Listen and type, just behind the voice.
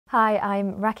Hi,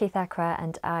 I'm Rahkee Thakrar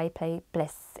and I play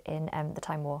Bliss in the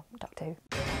Time War, Doctor Who.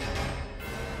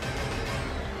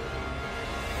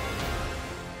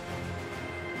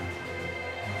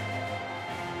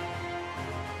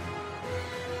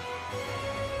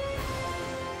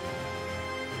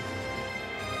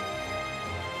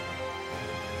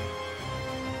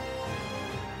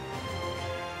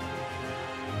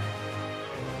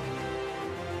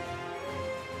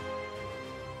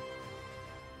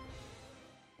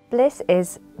 Bliss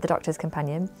is the Doctor's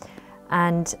companion,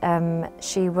 and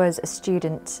she was a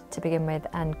student to begin with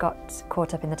and got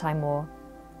caught up in the Time War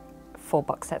 4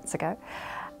 box sets ago,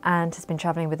 and has been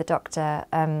travelling with the Doctor,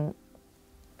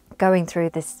 going through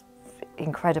this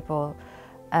incredible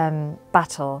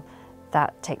battle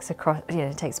that takes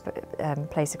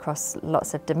place across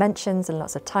lots of dimensions and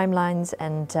lots of timelines,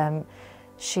 and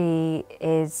she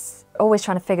is always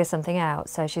trying to figure something out.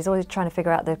 So she's always trying to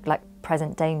figure out the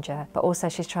present danger, but also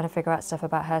she's trying to figure out stuff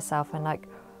about herself, and I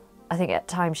think at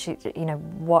times she,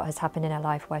 what has happened in her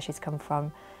life, where she's come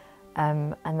from,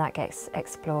 and that gets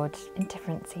explored in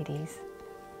different CDs.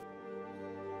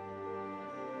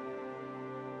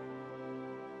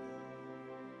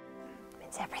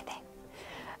 It's everything.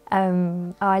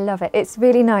 Oh, I love it. It's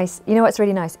really nice. You know what's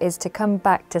really nice is to come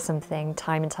back to something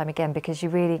time and time again, because you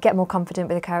really get more confident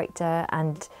with the character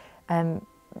and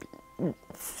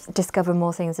discover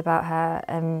more things about her.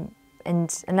 And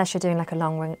unless you're doing a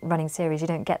long running series, you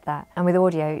don't get that. And with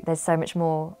audio, there's so much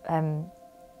more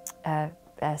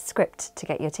script to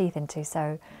get your teeth into.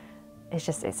 So it's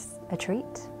a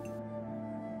treat.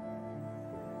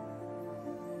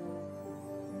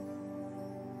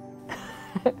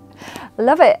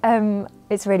 Love it.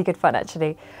 It's really good fun,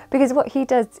 actually, because what he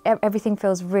does, everything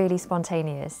feels really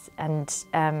spontaneous, and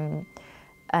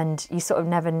you sort of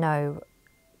never know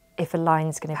if a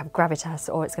line's going to have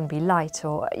gravitas or it's going to be light,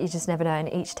 or you just never know,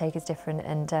 and each take is different,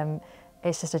 and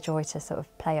it's just a joy to sort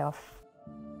of play off.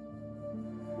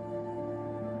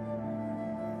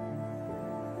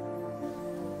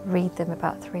 Read them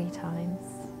about 3 times,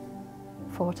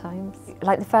 4 times.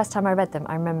 Like the first time I read them,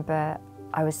 I remember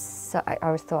I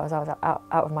always thought I was out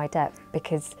of my depth,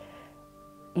 because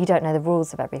you don't know the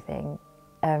rules of everything.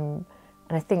 And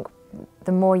I think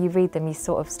the more you read them, you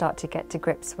sort of start to get to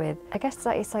grips with, I guess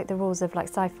it's like the rules of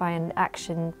sci-fi and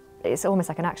action. It's almost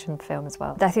like an action film as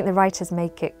well. I think the writers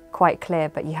make it quite clear,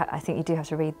 but I think you do have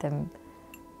to read them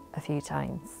a few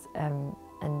times. And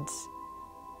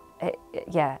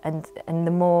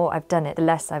the more I've done it, the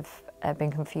less I've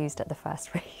been confused at the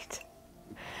first read.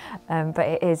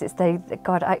 But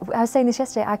God, I was saying this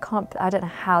yesterday, I don't know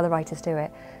how the writers do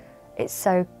it. It's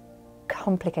so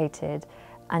complicated,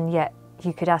 and yet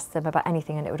you could ask them about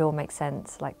anything and it would all make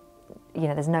sense.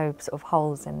 There's no sort of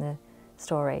holes in the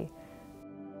story.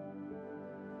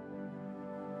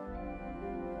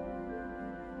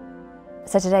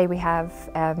 So today we have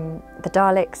the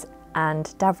Daleks and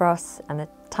Davros and the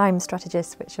Time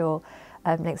Strategist, which all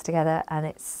linked together, and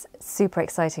it's super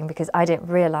exciting because I didn't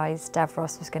realise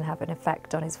Davros was going to have an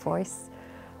effect on his voice,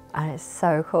 and it's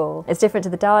so cool. It's different to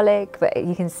the Dalek, but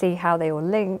you can see how they all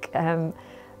link, and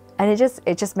it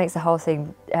just makes the whole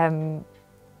thing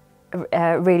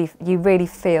you really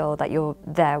feel that you're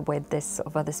there with this sort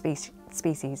of other species.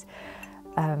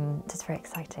 It's very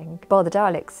exciting. Well, the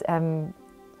Daleks,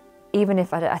 even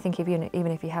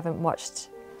if you haven't watched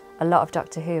a lot of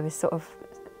Doctor Who, is sort of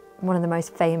one of the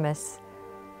most famous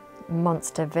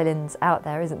monster villains out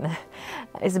there, isn't there?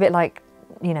 It's a bit like,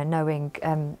 knowing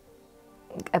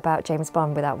about James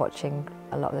Bond without watching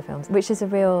a lot of the films, which is a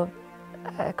real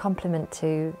compliment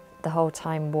to the whole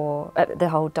Time War, the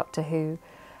whole Doctor Who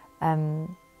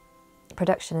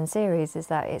production and series, is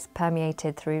that it's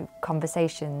permeated through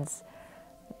conversations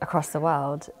across the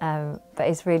world. But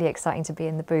it's really exciting to be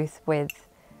in the booth with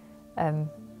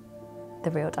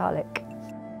the real Dalek.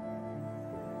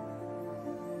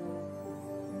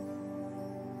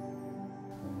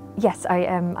 Yes,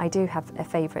 I do have a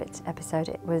favourite episode.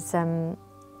 It was, I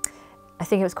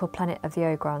think it was called Planet of the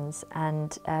Ogrons,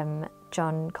 and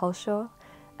John Coleshaw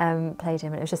played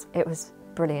him, and it was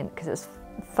brilliant because it was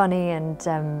funny and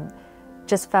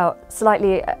just felt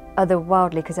slightly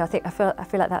otherworldly, because I feel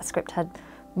like that script had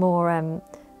more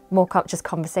just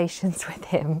conversations with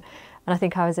him, and I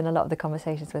think I was in a lot of the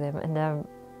conversations with him, and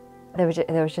there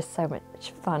was just so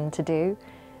much fun to do.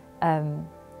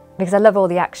 Because I love all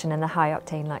the action and the high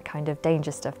octane kind of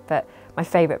danger stuff, but my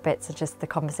favourite bits are just the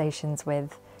conversations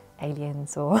with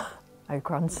aliens or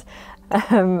Ogrons,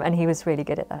 and he was really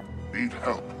good at that. Need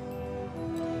help.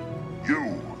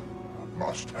 You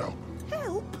must help.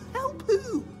 Help? Help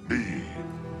who? Me.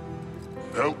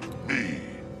 Help me.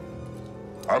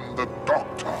 am the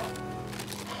Doctor.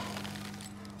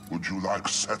 Would you like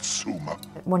Setsuma?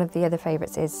 One of the other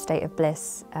favourites is State of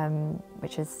Bliss,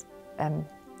 which is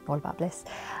all about bliss.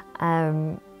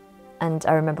 And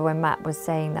I remember when Matt was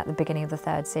saying that the beginning of the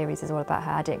third series is all about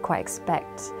her, I didn't quite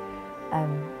expect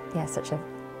yeah, such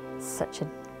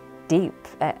a deep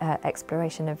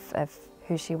exploration of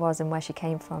who she was and where she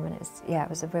came from, and it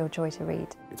was a real joy to read.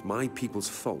 It's my people's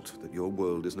fault that your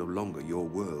world is no longer your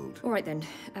world. All right then,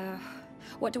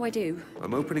 what do I do?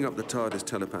 I'm opening up the TARDIS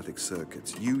telepathic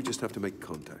circuits. You just have to make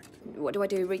contact. What do I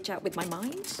do, reach out with my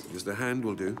mind? Just a hand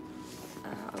will do.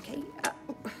 Okay.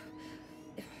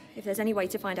 If there's any way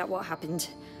to find out what happened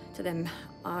to them,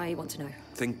 I want to know.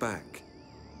 Think back.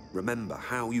 Remember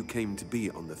how you came to be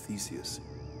on the Theseus,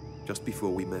 just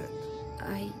before we met.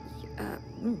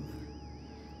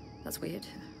 That's weird.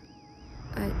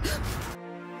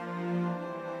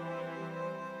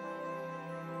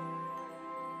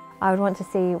 I would want to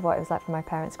see what it was like for my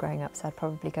parents growing up, so I'd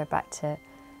probably go back to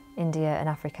India and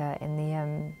Africa in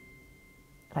the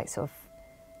like sort of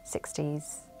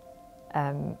 60s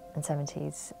and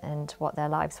 70s, and what their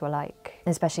lives were like,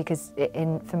 especially because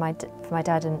for my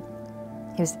dad, and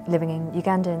he was living in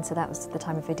Uganda, and so that was the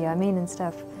time of Idi Amin and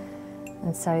stuff,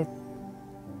 and so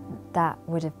that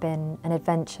would have been an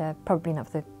adventure, probably not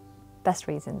for the best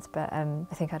reasons, but I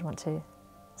think I'd want to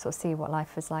sort of see what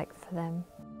life was like for them.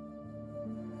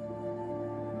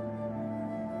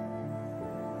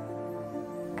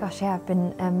 Gosh, yeah, I've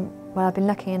been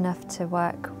lucky enough to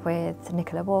work with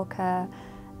Nicola Walker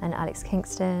and Alex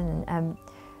Kingston, and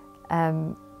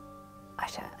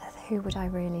who would I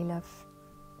really love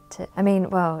to? I mean,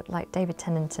 well, like David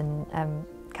Tennant and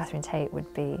Catherine Tate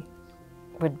would be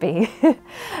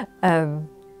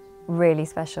really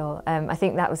special. I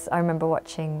think that was, I remember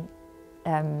watching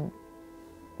them.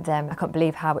 I can't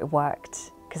believe how it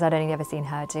worked, because I'd only ever seen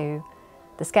her do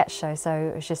the sketch show, so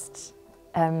it was just.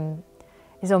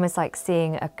 It's almost like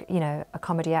seeing a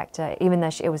comedy actor, even though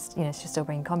she's still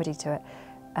bringing comedy to it,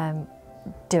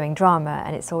 doing drama,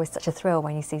 and it's always such a thrill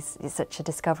when you see such a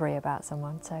discovery about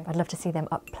someone. So I'd love to see them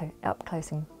up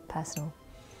close and personal.